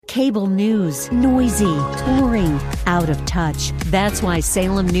Cable news, noisy, boring, out of touch. That's why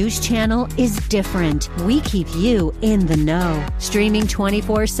Salem News Channel is different. We keep you in the know. Streaming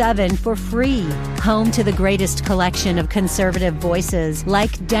 24/7 for free. Home to the greatest collection of conservative voices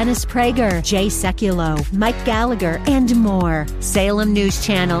like Dennis Prager, Jay Sekulow, Mike Gallagher, and more. Salem News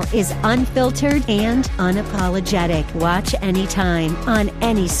Channel is unfiltered and unapologetic. Watch anytime, on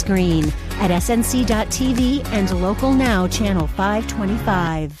any screen, at snc.tv and Local Now Channel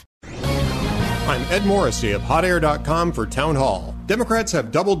 525. I'm Ed Morrissey of HotAir.com for Town Hall. Democrats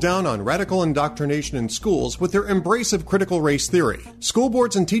have doubled down on radical indoctrination in schools with their embrace of critical race theory. School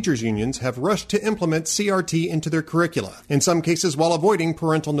boards and teachers' unions have rushed to implement CRT into their curricula, in some cases while avoiding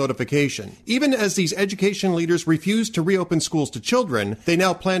parental notification. Even as these education leaders refuse to reopen schools to children, they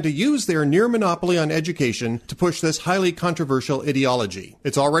now plan to use their near monopoly on education to push this highly controversial ideology.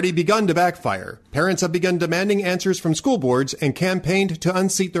 It's already begun to backfire. Parents have begun demanding answers from school boards and campaigned to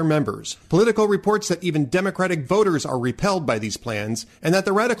unseat their members. Politico reports that even Democratic voters are repelled by these plans, and that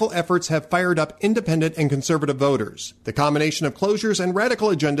the radical efforts have fired up independent and conservative voters. The combination of closures and radical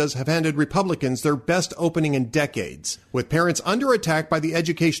agendas have handed Republicans their best opening in decades. With parents under attack by the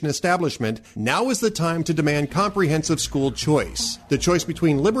education establishment, now is the time to demand comprehensive school choice. The choice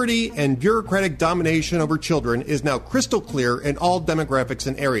between liberty and bureaucratic domination over children is now crystal clear in all demographics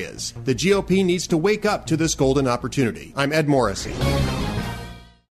and areas. The GOP needs to wake up to this golden opportunity. I'm Ed Morrissey.